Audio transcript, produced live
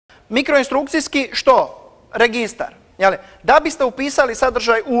mikroinstrukcijski što? Registar. Da biste upisali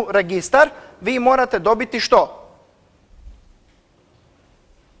sadržaj u registar, vi morate dobiti što?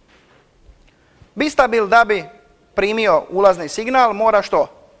 Bistabil da bi primio ulazni signal mora što?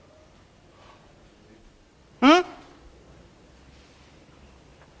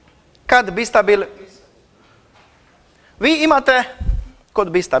 Kad bistabil... Vi imate kod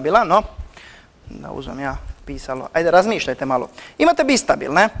bistabila, no, da uzmem ja pisalo, ajde razmišljajte malo. Imate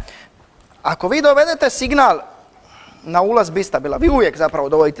bistabil, ne? Ako vi dovedete signal na ulaz bistabila, vi uvijek zapravo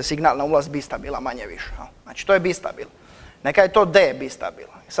dovodite signal na ulaz bistabila, manje više. Znači to je bistabil. Neka je to D bistabil.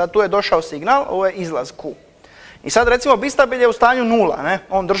 Sad tu je došao signal, ovo je izlaz Q. I sad recimo bistabil je u stanju 0, ne?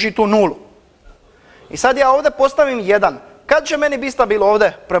 On drži tu 0. I sad ja ovdje postavim 1. Kad će meni bistabil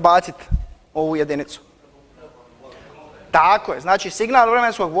ovdje prebaciti ovu jedinicu? Tako je, znači signal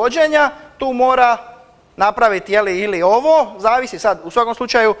vremenskog vođenja tu mora napraviti ili ovo, zavisi sad u svakom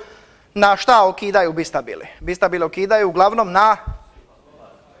slučaju na šta okidaju bistabili. Bistabili okidaju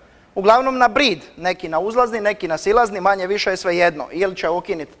uglavnom na brid, neki na uzlazni, neki na silazni, manje više je sve jedno. Ili će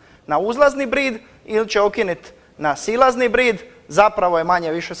okiniti na uzlazni brid, ili će okiniti na silazni brid, zapravo je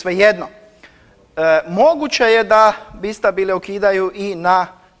manje više sve jedno. Moguće je da bistabili okidaju i na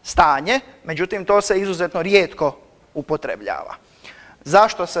stanje, međutim to se izuzetno rijetko upotrebljava.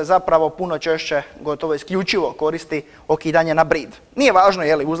 Zašto se zapravo puno češće, gotovo isključivo koristi okidanje na brid? Nije važno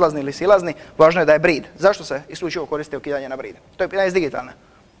je li uzlazni ili silazni, važno je da je brid. Zašto se isključivo koristi okidanje na brid? To je pitanje iz digitalne.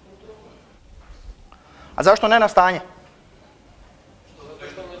 A zašto ne na stanje?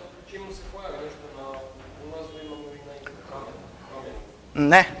 Zato što čim se pojavi nešto na ulazu imamo i na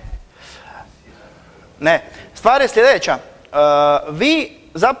promjenu. Ne. Stvar je sljedeća. Vi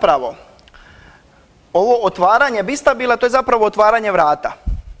zapravo ovo otvaranje bistabila, to je zapravo otvaranje vrata.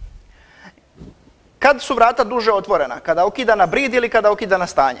 Kad su vrata duže otvorena? Kada okida na brid ili kada okida na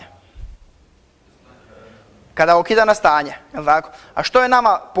stanje? Kada okida na stanje, jel tako? A što je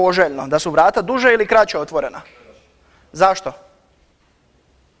nama poželjno? Da su vrata duže ili kraće otvorena? Zašto?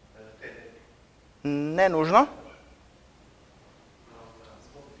 Ne nužno.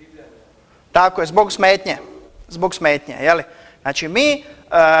 Tako je, zbog smetnje. Zbog smetnje, jeli? Znači mi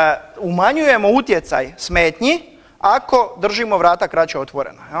umanjujemo utjecaj smetnji ako držimo vrata kraće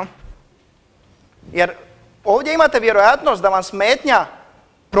otvorena. Jel? Jer ovdje imate vjerojatnost da vam smetnja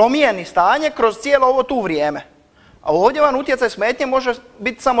promijeni stanje kroz cijelo ovo tu vrijeme. A ovdje vam utjecaj smetnje može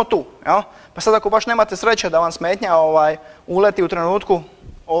biti samo tu. Jel? Pa sad ako baš nemate sreće da vam smetnja uleti u trenutku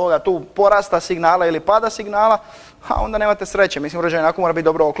ovoga tu porasta signala ili pada signala, onda nemate sreće. Mislim, uređaj onako mora biti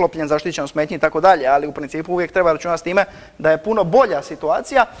dobro oklopljen, zaštićen od smetnji i tako dalje, ali u principu uvijek treba računati s time da je puno bolja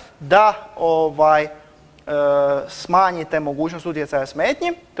situacija da smanjite mogućnost utjecaja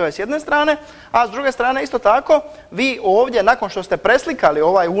smetnji, to je s jedne strane, a s druge strane isto tako vi ovdje nakon što ste preslikali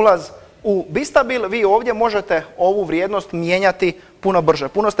ovaj ulaz u bistabil, vi ovdje možete ovu vrijednost mijenjati puno brže.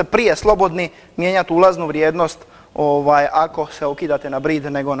 Puno ste prije slobodni mijenjati ulaznu vrijednost ako se okidate na brid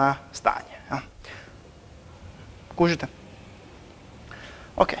nego na stanje. Ja. Kužite?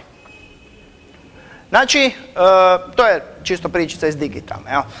 Ok. Znači, to je čisto pričica iz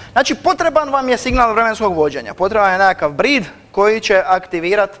digitalne. Ja. Znači, potreban vam je signal vremenskog vođenja. Potreban je nekakav brid koji će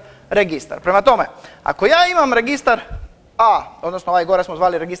aktivirati registar. Prema tome, ako ja imam registar A, odnosno ovaj gore smo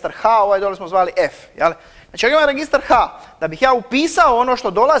zvali registar H, ovaj dole smo zvali F. Jel? Znači, ako imam registar H, da bih ja upisao ono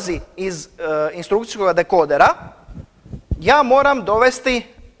što dolazi iz instrukcijskog dekodera, ja moram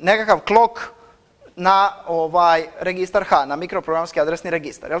dovesti nekakav clock na registar H, na mikroprogramski adresni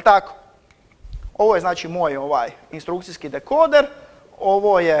registar, jel tako? Ovo je znači moj instrukcijski dekoder,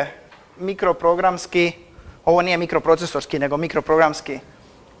 ovo je mikroprogramski, ovo nije mikroprocesorski, nego mikroprogramski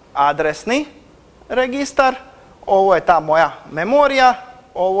adresni registar, ovo je ta moja memorija,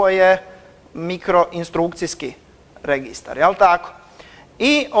 ovo je mikroinstrukcijski registar, jel tako?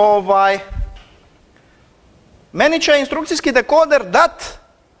 I meni će instrukcijski dekoder dat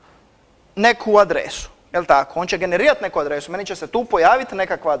neku adresu, jel tako? On će generirati neku adresu, meni će se tu pojaviti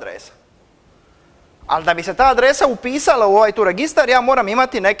nekakva adresa. Ali da bi se ta adresa upisala u ovaj tu registar, ja moram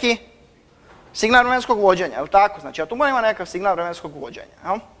imati neki signal vremenskog vođenja, jel tako? Znači ja tu moram imati nekakav signal vremenskog vođenja,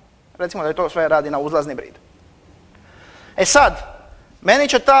 jel? Recimo da je to sve radi na uzlazni brid. E sad, meni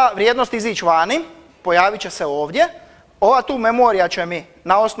će ta vrijednost izići vani, pojavit će se ovdje, ova tu memorija će mi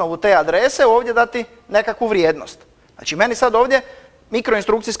na osnovu te adrese ovdje dati nekakvu vrijednost. Znači meni sad ovdje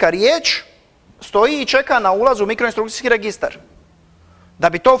mikroinstrukcijska riječ stoji i čeka na ulazu u mikroinstrukcijski registar. Da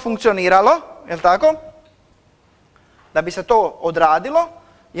bi to funkcioniralo, jel tako? Da bi se to odradilo,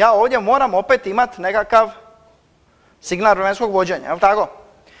 ja ovdje moram opet imati nekakav signal vremenskog vođenja, jel tako?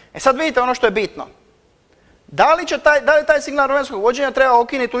 E sad vidite ono što je bitno. Da li taj signal vremenskog vođenja treba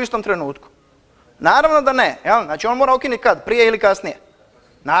okinuti u istom trenutku? Naravno da ne. Jel? Znači on mora okinuti kad? Prije ili kasnije?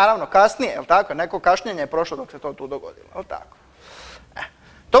 Naravno, kasnije, jel tako? Neko kašnjenje je prošlo dok se to tu dogodilo, jel tako?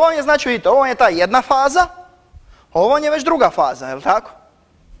 To vam je, znači vidite, ovo vam je ta jedna faza, ovo vam je već druga faza, jel tako?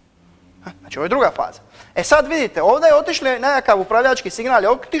 Znači ovo je druga faza. E sad vidite, ovdje je otišli nekakav upravljački signal, je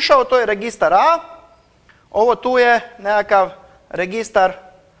otišao, to je registar A, ovo tu je nekakav registar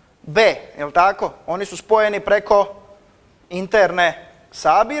B, jel tako? Oni su spojeni preko interne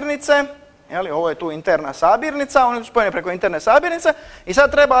sabirnice, jeli, ovo je tu interna sabirnica, oni su spojeni preko interne sabirnice i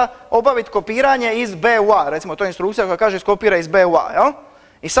sad treba obaviti kopiranje iz B u A, recimo to je instrukcija koja kaže skopira iz B u A, jel?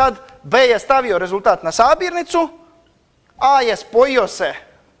 I sad B je stavio rezultat na sabirnicu, A je spojio se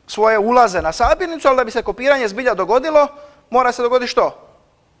svoje ulaze na sabirnicu, ali da bi se kopiranje zbilja dogodilo, mora se dogoditi što?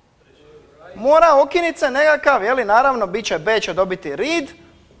 Mora okinuti se nekakav, jeli, naravno B će dobiti read,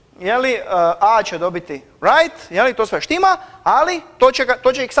 jeli, A će dobiti write, jeli, to sve štima, ali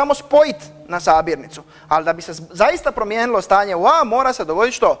to će ih samo spojiti na sabirnicu. Ali da bi se zaista promijenilo stanje u A, mora se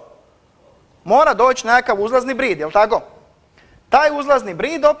dogoditi što? Mora doći nekakav uzlazni brid, jel tako? Taj uzlazni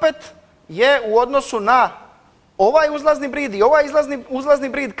brid opet je u odnosu na ovaj uzlazni brid i ovaj uzlazni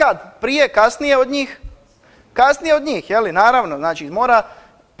brid kad? Prije, kasnije od njih? Kasnije od njih, jeli, naravno, znači mora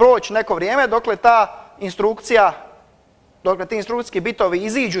proći neko vrijeme dokle ti instrukcijski bitovi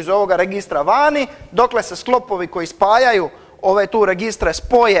iziđu iz ovoga registra vani, dokle se sklopovi koji spajaju ove tu registre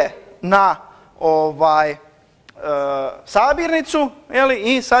spoje na sabirnicu, jeli,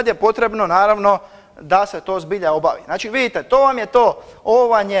 i sad je potrebno naravno da se to zbilja obavi. Znači vidite, to vam je to, ovo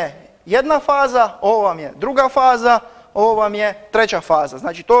vam je jedna faza, ovo vam je druga faza, ovo vam je treća faza.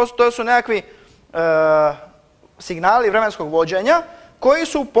 Znači to su nekakvi signali vremenskog vođenja koji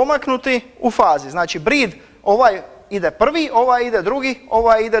su pomaknuti u fazi. Znači brid, ovaj ide prvi, ovaj ide drugi,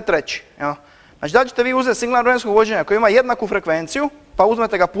 ovaj ide treći. Ja. Znači da ćete vi uzeti signal vremenskog vođenja koji ima jednaku frekvenciju, pa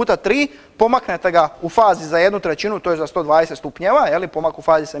uzmete ga puta 3, pomaknete ga u fazi za 1/3, to je za 120 stupnjeva, jeli, pomak u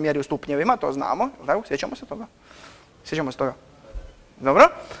fazi se mjeri u stupnjevima, to znamo, tako? Sjećamo se toga? Sjećamo se toga? Dobro.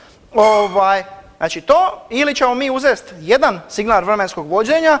 Znači to, ili ćemo mi uzeti jedan signal vremenskog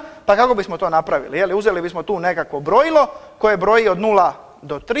vođenja, pa kako bismo to napravili? Jeli, uzeli bismo tu nekakvo brojilo koje broji od 0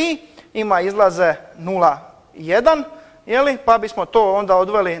 do 3, ima izlaze 0, 1, jeli, pa bismo to onda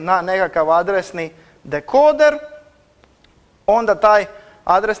odveli na nekakav adresni dekoder. Onda taj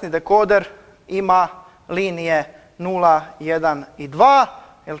adresni dekoder ima linije 0, 1 i 2,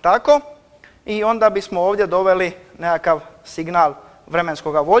 jel tako? I onda bismo ovdje doveli nekakav signal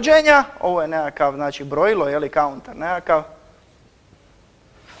vremenskog vođenja. Ovo je nekakav, znači, brojilo, jeli, counter nekakav.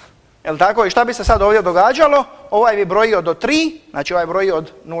 Jel tako? I šta bi se sad ovdje događalo? Ovaj bi brojio do 3, znači ovaj broji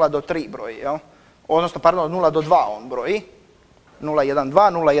od 0 do 3 broji, jel? Odnosno, pardon, od 0 do 2 on broji.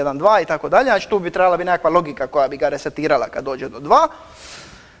 0,1,2, 0,1,2 i tako dalje. Znači tu bi trebala biti nekakva logika koja bi ga resetirala kad dođe do 2.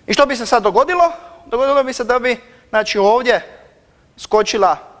 I što bi se sad dogodilo? Dogodilo bi se da bi, znači, ovdje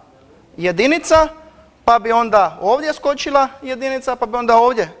skočila jedinica, pa bi onda ovdje skočila jedinica, pa bi onda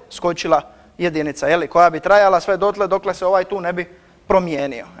ovdje skočila jedinica, jeli, koja bi trajala sve dotle dokle se ovaj tu ne bi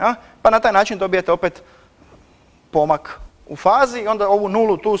promijenio. Ja? Pa na taj način dobijete opet pomak u fazi i onda ovu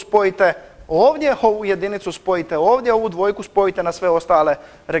nulu tu spojite ovdje, ovu jedinicu spojite ovdje, ovu dvojku spojite na sve ostale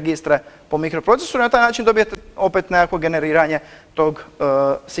registre po mikroprocesoru i na taj način dobijete opet nekako generiranje tog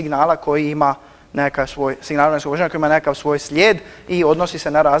signala koji ima nekakav svoj, signal vremenskog vođenja koji ima nekakav svoj slijed i odnosi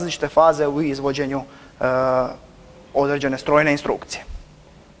se na različite faze u izvođenju određene strojne instrukcije.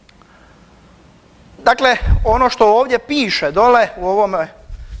 Dakle, ono što ovdje piše dole u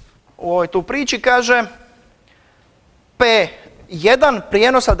ovoj tu priči kaže P1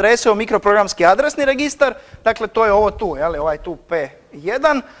 prijenos adrese u mikroprogramski adresni registar, dakle to je ovo tu, jel, ovaj tu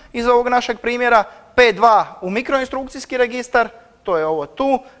P1 iz ovog našeg primjera, P2 u mikroinstrukcijski registar, to je ovo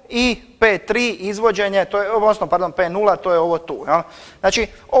tu, i P3 izvođenje, to je, odnosno, pardon, P0, to je ovo tu. Jel? Znači,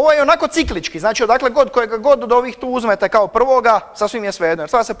 ovo je onako ciklički, znači odakle god, kojega god od ovih tu uzmete kao prvoga, sasvim je svejedno, jer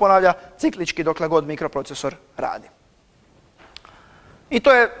sva se ponavlja ciklički dokle god mikroprocesor radi. I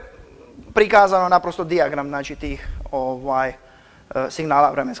to je prikazano naprosto dijagram, znači, tih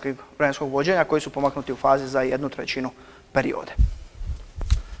signala vremenskog vođenja koji su pomaknuti u fazi za 1/3 periode.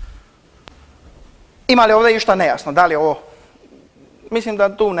 Ima li ovdje išta nejasno? Da li je ovo? Mislim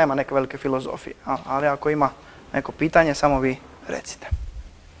da tu nema neke velike filozofije, ali ako ima neko pitanje, samo vi recite.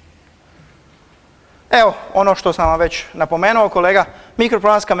 Evo, ono što sam vam već napomenuo, kolega,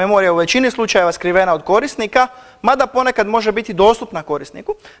 mikroprogramska memorija u većini slučajeva skrivena od korisnika, mada ponekad može biti dostupna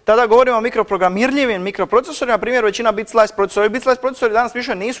korisniku. Tada govorimo o mikroprogramirljivim mikroprocesorima, na primjer većina bit slice procesori. Bit slice procesori danas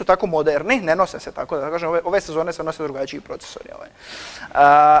više nisu tako moderni, ne nose se tako, da kažem, ove sezone se nose drugačiji procesori.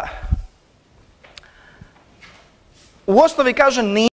 u osnovi kaže nije